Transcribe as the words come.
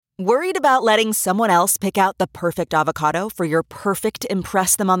Worried about letting someone else pick out the perfect avocado for your perfect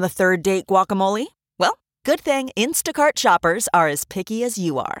impress them on the third date guacamole? Well, good thing Instacart shoppers are as picky as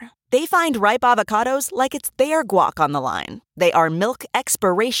you are. They find ripe avocados like it's their guac on the line. They are milk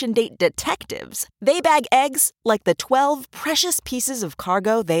expiration date detectives. They bag eggs like the 12 precious pieces of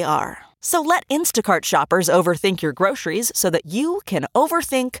cargo they are. So let Instacart shoppers overthink your groceries so that you can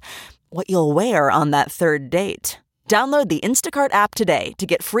overthink what you'll wear on that third date. Download the Instacart app today to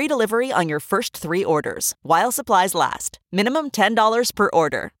get free delivery on your first 3 orders, while supplies last. Minimum $10 per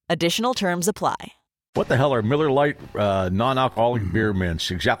order. Additional terms apply. What the hell are Miller Lite non-alcoholic beer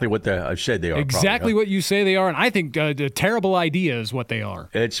mints? Exactly what I said they are. Exactly what you say they are, and I think a terrible idea is what they are.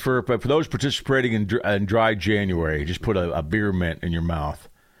 It's for those participating in dry January. Just put a beer mint in your mouth.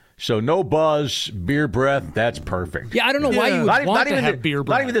 So no buzz, beer breath, that's perfect. Yeah, I don't know why you would want to have beer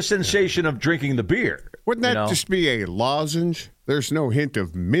breath. Not even the sensation of drinking the beer. Wouldn't that just be a lozenge? There's no hint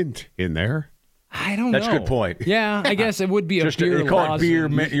of mint in there. I don't know. That's a good point. Yeah, I guess it would be a beer lozenge. Beer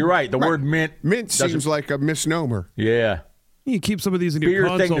mint. You're right. The word mint. Mint seems like a misnomer. Yeah. You keep some of these in your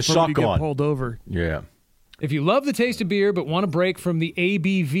console so you get pulled over. Yeah. If you love the taste of beer but want to break from the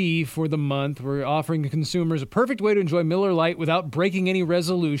ABV for the month, we're offering consumers a perfect way to enjoy Miller Lite without breaking any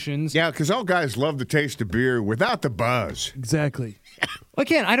resolutions. Yeah, because all guys love the taste of beer without the buzz. Exactly.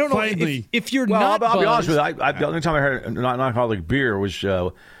 Again, I don't know if you're not I'll buzzed. be honest with you. The only time I had non-alcoholic beer was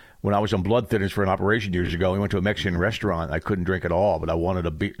when I was on blood thinners for an operation years ago. We went to a Mexican restaurant. I couldn't drink at all, but I wanted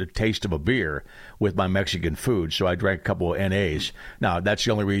the taste of a beer with my Mexican food, so I drank a couple of NAs. Now, that's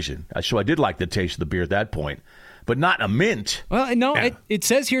the only reason. So I did like the taste of the beer at that point, but not a mint. Well, no, it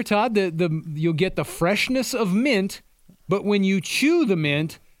says here, Todd, that you'll get the freshness of mint, but when you chew the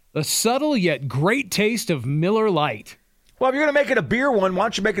mint, the subtle yet great taste of Miller Lite. Well, if you're going to make it a beer one, why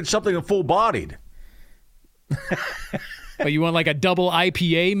don't you make it something full-bodied? But you want like a double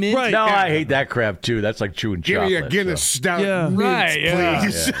IPA mint? Right. No, I hate that crap, too. That's like chewing chocolate. Give me a Guinness stout mint, Yeah.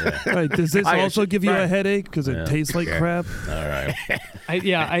 please. Right. Does this also give you a headache because it tastes like crap? All right.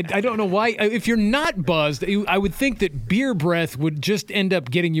 I don't know why. If you're not buzzed, I would think that beer breath would just end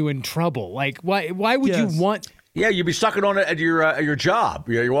up getting you in trouble. Like, why would you want... Yeah, you'd be sucking on it at your job.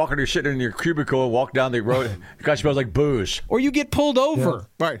 You're sitting in your cubicle, walk down the road. The guy smells like booze. Or you get pulled over.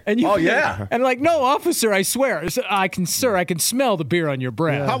 Yeah. Right. And you yeah. And like, no, officer, I swear. I can smell the beer on your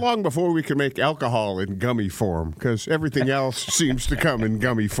breath. How long before we can make alcohol in gummy form? Because everything else seems to come in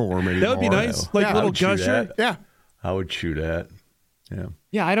gummy form anymore. That would be nice. Like a little gusher. Yeah. I would chew that. Yeah.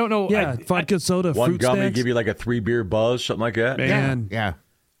 Yeah, I don't know. Yeah, vodka, soda, one fruit gummy snacks. give you like a 3-beer buzz, something like that. Man. Yeah.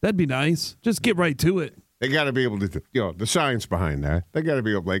 That'd be nice. Just get right to it. They got to be able to, the science behind that. They got to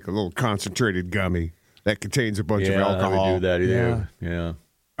be able to make a little concentrated gummy that contains a bunch of alcohol. Yeah, do that either. Yeah.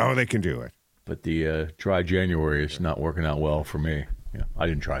 Oh, they can do it. But the dry January is not working out well for me. Yeah, I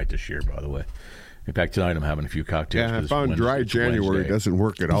didn't try it this year, by the way. In fact, tonight I'm having a few cocktails. Yeah, I found dry January doesn't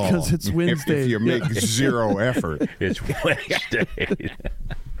work at all. Because it's Wednesday. If you make zero effort. It's Wednesday.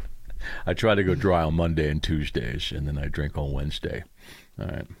 I try to go dry on Monday and Tuesdays, and then I drink on Wednesday. All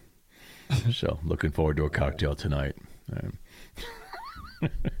right. So, looking forward to a cocktail tonight.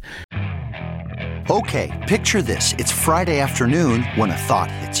 Okay, picture this. It's Friday afternoon when a thought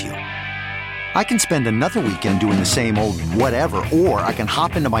hits you. I can spend another weekend doing the same old whatever, or I can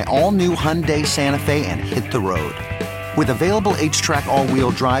hop into my all-new Hyundai Santa Fe and hit the road. With available H-Track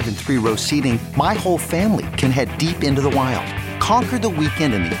all-wheel drive and 3-row seating, my whole family can head deep into the wild. Conquer the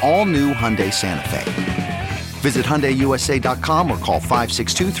weekend in the all-new Hyundai Santa Fe. Visit HyundaiUSA.com or call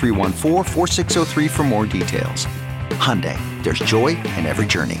 562-314-4603 for more details. Hyundai, there's joy in every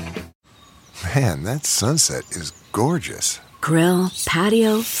journey. Man, that sunset is gorgeous. Grill,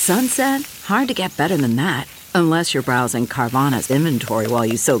 patio, sunset. Hard to get better than that. Unless you're browsing Carvana's inventory while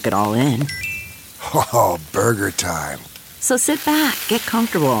you soak it all in. Oh, burger time. So sit back, get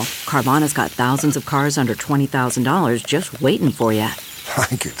comfortable. Carvana's got thousands of cars under $20,000 just waiting for you.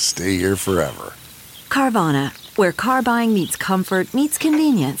 I could stay here forever. Carvana, where car buying meets comfort, meets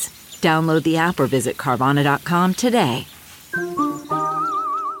convenience. Download the app or visit Carvana.com today.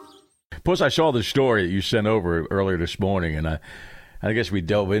 Plus, I saw the story that you sent over earlier this morning, and I guess we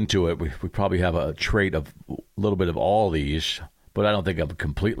delve into it. We probably have a trait of a little bit of all these, but I don't think I'm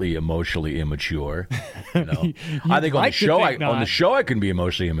completely emotionally immature. I think on the show I can be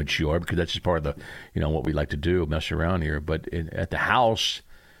emotionally immature because that's just part of the what we like to do, mess around here. But at the house,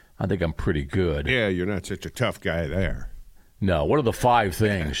 I think I'm pretty good. Yeah, you're not such a tough guy there. No. What are the 5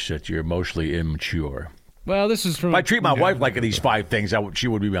 things that you're emotionally immature? Well, this is from... If I treat my wife like these 5 things, she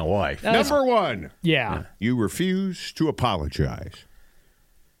would be my wife. Number 1. Yeah. You refuse to apologize.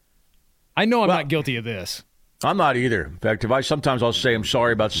 I know I'm not guilty of this. I'm not either. In fact, sometimes I'll say I'm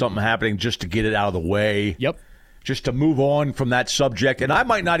sorry about something happening just to get it out of the way. Yep. Just to move on from that subject. And I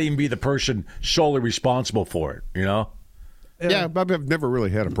might not even be the person solely responsible for it, you know? Yeah, I've never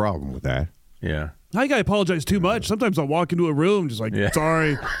really had a problem with that. Yeah. I think I apologize too much. Sometimes I'll walk into a room just like,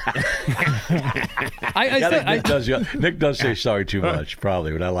 sorry. Nick does say sorry too much,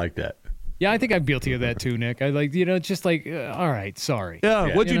 probably, but I like that. Yeah, I think I'm guilty of that too, Nick. I like, just like, all right, sorry.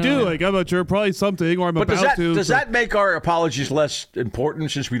 Yeah, what'd you do? Like, I'm not sure, probably something, or I'm about to. Does that make our apologies less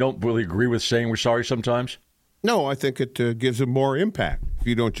important since we don't really agree with saying we're sorry sometimes? No, I think it gives them more impact. If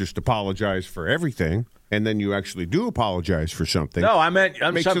you don't just apologize for everything, and then you actually do apologize for something. No, I'm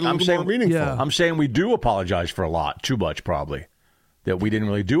saying more meaningful. Yeah. I'm saying we do apologize for a lot, too much probably, that we didn't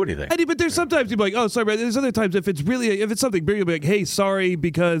really do anything. But there's sometimes you're like, oh, sorry, but there's other times if it's something big, you'll be like, hey, sorry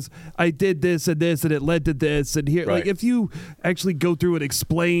because I did this and it led to this and here. Right. Like if you actually go through and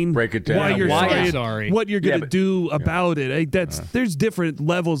explain Break it down. why you're sorry, what you're going to do about it. There's different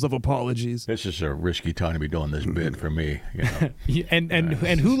levels of apologies. This is a risky time to be doing this bit for me. You know?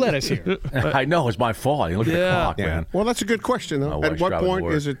 and who led us here? I know it's my fault. You look at the clock, man. Well, that's a good question, though. At what point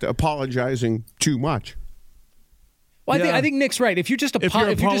is it apologizing too much? Well, I think Nick's right. If you're just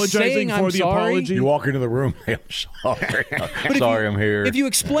apologizing for for I'm the sorry, apology, you walk into the room, hey, I'm sorry. Sorry, I'm here. If you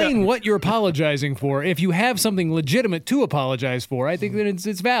explain what you're apologizing for, if you have something legitimate to apologize for, I think that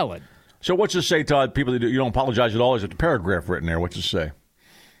it's valid. So what's it say, Todd? People that you don't apologize at all? Is it a paragraph written there? What's it say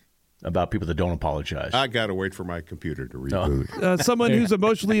about people that don't apologize? I got to wait for my computer to reboot. someone who's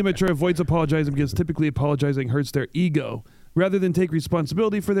emotionally immature avoids apologizing because typically apologizing hurts their ego. Rather than take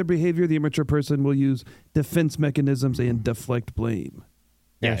responsibility for their behavior, the immature person will use defense mechanisms and deflect blame.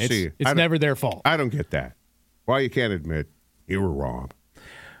 Yeah, it's never their fault. I don't get that. Why you can't admit you were wrong?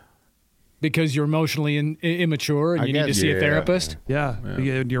 Because you're emotionally immature and you need to see a therapist? Yeah,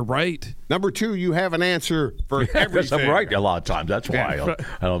 you're right. Number 2, you have an answer for everything. Because I'm right a lot of times. That's why.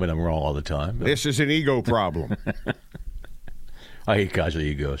 I don't mean I'm wrong all the time. This is an ego problem. I hate guys with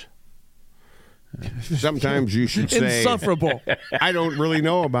egos. Sometimes you should say, insufferable. I don't really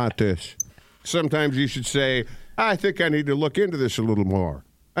know about this. Sometimes you should say, I think I need to look into this a little more.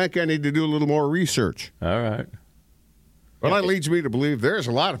 I think I need to do a little more research. All right. Well, that leads me to believe there's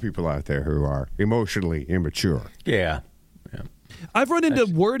a lot of people out there who are emotionally immature. Yeah. I've run into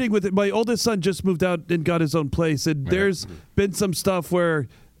wording with it. My oldest son just moved out and got his own place, and there's been some stuff where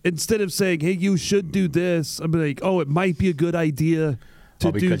instead of saying, hey, you should do this, I'm like, oh, it might be a good idea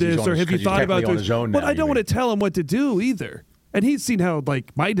to do this, or have you thought about this? But I don't want to tell him what to do either. And he's seen how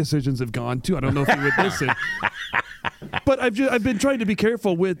my decisions have gone too. I don't know if he would listen. But I've been trying to be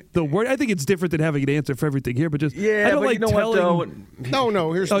careful with the word. I think it's different than having an answer for everything here. But just I don't like telling.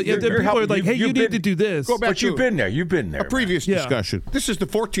 No. Here's people are like, hey, you need to do this. Go back but you've been there. You've been there. A previous discussion. This is the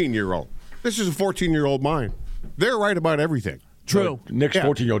 14-year-old. This is a 14-year-old mind. They're right about everything. True. Nick's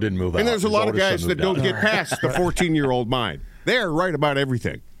 14-year-old didn't move out. And there's a lot of guys that don't get past the 14-year-old mind. They're right about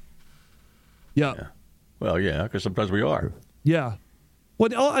everything. Yeah. Well, yeah, because sometimes we are. Yeah. Well,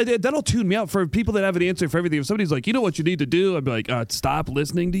 that'll tune me out for people that have an answer for everything. If somebody's like, you know what you need to do, I'd be like, stop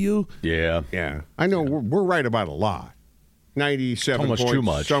listening to you. Yeah. Yeah. I know we're right about a lot. 97 almost point too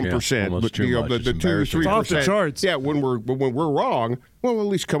much. some percent. Almost too much. The 2 or 3%. It's off the charts. Yeah, when we're wrong, well, at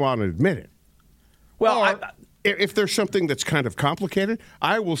least come on and admit it. Well, if there's something that's kind of complicated,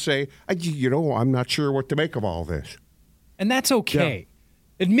 I will say, I'm not sure what to make of all this. And that's okay. Yeah.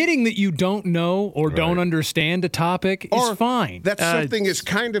 Admitting that you don't know or don't understand a topic is fine. That something is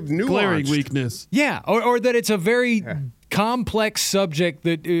kind of nuanced. Glaring weakness. Yeah, or that it's a very complex subject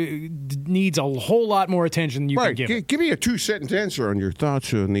that needs a whole lot more attention than you can give it. Give me a 2-sentence answer on your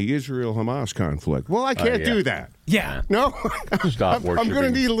thoughts on the Israel-Hamas conflict. Well, I can't do that. Yeah. No? Stop I'm going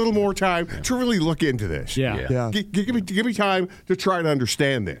to need a little more time to really look into this. Yeah. Give me time to try to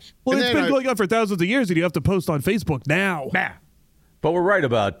understand this. Well, it's been going on for thousands of years, and you have to post on Facebook now. But we're right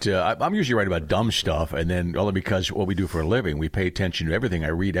about, I'm usually right about dumb stuff, and then only because what we do for a living, we pay attention to everything. I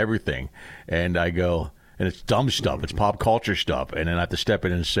read everything, and I go, and it's dumb stuff. It's pop culture stuff, and then I have to step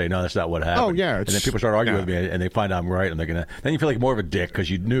in and say, no, that's not what happened. Oh, yeah. And then people start arguing with me, and they find I'm right, and they're going to, then you feel like more of a dick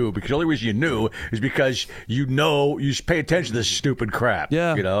because you knew, because the only reason you knew is because you pay attention to this stupid crap.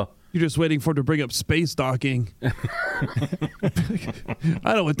 Yeah. You know? You're just waiting for it to bring up space docking. I don't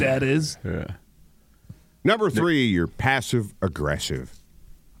know what that is. Yeah. Number 3, you're passive-aggressive.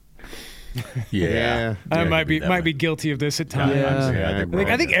 Yeah. I might be guilty of this at times. Yeah.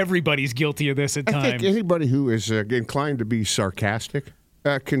 I think everybody's guilty of this at times. I think anybody who is inclined to be sarcastic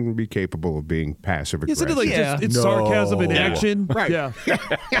can be capable of being passive-aggressive. Isn't it like it's sarcasm in action? Right. Yeah.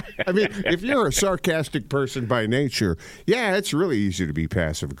 I mean, if you're a sarcastic person by nature, it's really easy to be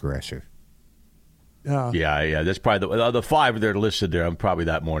passive-aggressive. Yeah. That's probably the five that are listed there. I'm probably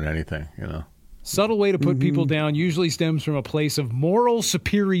that more than anything, Subtle way to put people down usually stems from a place of moral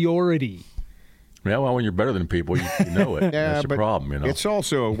superiority. Yeah, well, when you're better than people, you know it. That's the problem, It's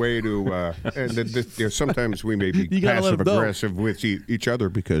also a way to, sometimes we may be passive-aggressive with each other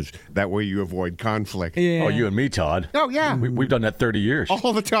because that way you avoid conflict. Yeah. Oh, you and me, Todd. Oh, yeah. We've done that 30 years.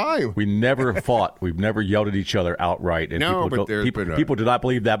 All the time. We never fought. We've never yelled at each other outright. And people do not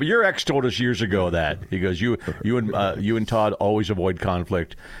believe that. But your ex told us years ago that. He goes, you and Todd always avoid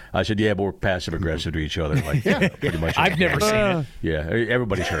conflict. I said, yeah, but we're passive-aggressive to each other. Pretty much. I've never seen it. Yeah,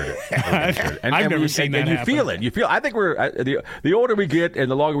 everybody's heard it. I've never seen that and happen. You feel. I think we're the older we get and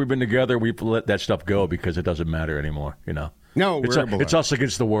the longer we've been together, we let that stuff go because it doesn't matter anymore. No, it's us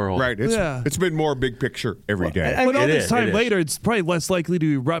against the world. Right. It's been more big picture every day. But all this time later, it's probably less likely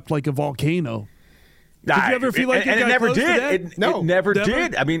to erupt like a volcano. Did you ever feel like it got never close to that? It never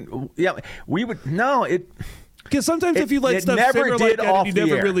did. I mean, yeah, we would Because sometimes if you let stuff simmer like that and you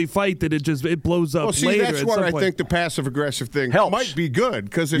never really fight, that it blows up later. That's where I think the passive-aggressive thing might be good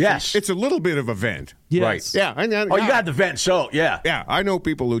because it's a little bit of a vent. Yes. Right. Yeah. You got the vent, so, yeah. Yeah, I know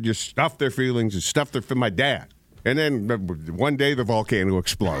people who just stuff their feelings and stuff their my dad. And then one day the volcano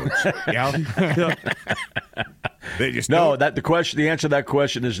explodes. They just the answer to that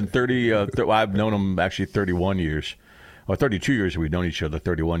question is in 30. I've known him actually 31 years. Or 32 years we've known each other,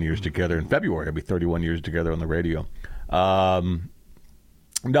 31 years together. In February, it'll be 31 years together on the radio.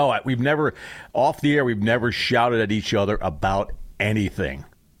 We've never, off the air, we've never shouted at each other about anything.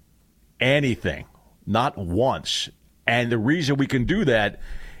 Anything. Not once. And the reason we can do that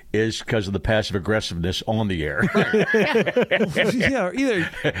is because of the passive aggressiveness on the air.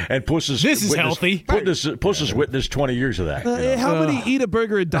 And Puss has healthy. Puss has witnessed 20 years of that. How many eat a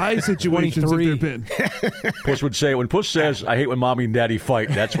burger and die situations have there been? Puss would say, when Puss says, I hate when mommy and daddy fight,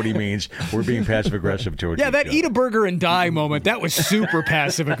 that's what he means. We're being passive aggressive towards each that other. eat a burger and die moment, that was super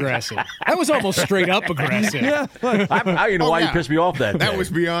passive aggressive. That was almost straight up aggressive. Yeah. Why you pissed me off that day. That was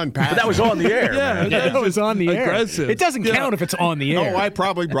beyond passive. But that was on the air. Yeah, that was on the air. Aggressive. It doesn't count if it's on the air. Oh, I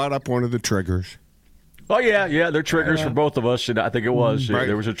probably brought up one of the triggers. Oh, yeah, they're triggers for both of us, and I think it was. Right.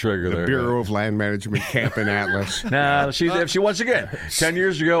 There was a trigger the there. Bureau of Land Management, Camp and Atlas. She once again, 10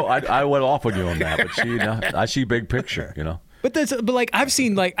 years ago, I went off on you on that, but I see big picture, But I've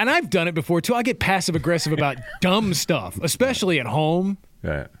seen and I've done it before too. I get passive aggressive about dumb stuff, especially at home.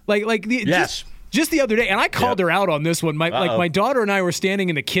 Right. Yes. Just the other day, and I called her out on this one. My daughter and I were standing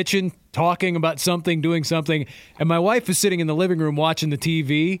in the kitchen talking about something, doing something, and my wife is sitting in the living room watching the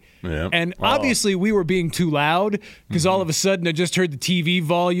TV. Yeah. And obviously we were being too loud because all of a sudden I just heard the TV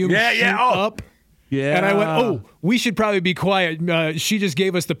volume shoot up. Yeah. And I went, we should probably be quiet. She just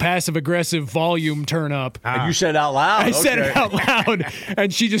gave us the passive-aggressive volume turn up. And you said it out loud. I said it out loud,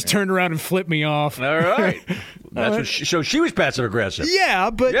 and she just turned around and flipped me off. All right. So she was passive-aggressive. Yeah,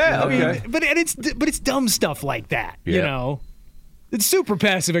 but okay. It's dumb stuff like that, It's super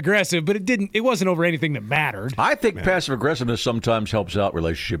passive-aggressive, but it wasn't over anything that mattered. I think passive-aggressiveness sometimes helps out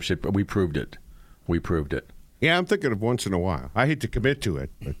relationships. We proved it. Yeah, I'm thinking of once in a while. I hate to commit to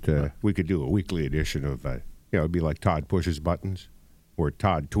it, but we could do a weekly edition of, it'd be like Todd pushes buttons or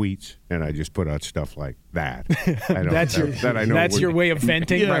Todd tweets, and I just put out stuff like that. That's your way of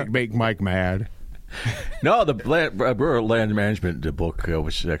venting? Make Mike mad. No, the land management book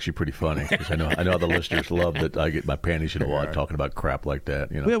was actually pretty funny because I know the listeners love that I get my panties in a wad talking about crap like that.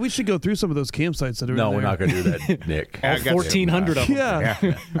 Yeah, we should go through some of those campsites that are. No, in there. we're not going to do that, Nick. All 1,400 of them. Yeah.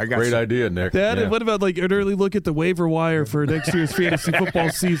 I got Great idea, Nick. Dad, and what about an early look at the waiver wire for next year's fantasy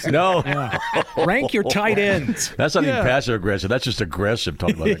football season? No, rank your tight ends. That's not even passive aggressive. That's just aggressive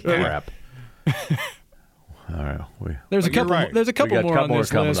talking about that crap. All right. There's a couple. Right. There's a couple more on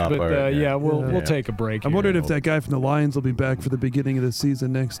this list, but right, we'll take a break. I'm wondering if that guy from the Lions will be back for the beginning of the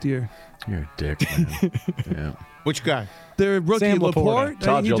season next year. You're a dick, man. Yeah. Which guy? Their rookie Sam Laporte.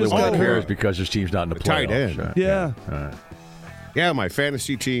 Todd's the only one that got cares because his team's not in the playoffs. Tight end. Right. Yeah. All right. Yeah, my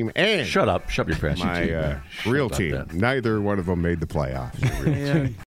fantasy team and Shut up your fantasy team. My real team. Neither one of them made the playoffs.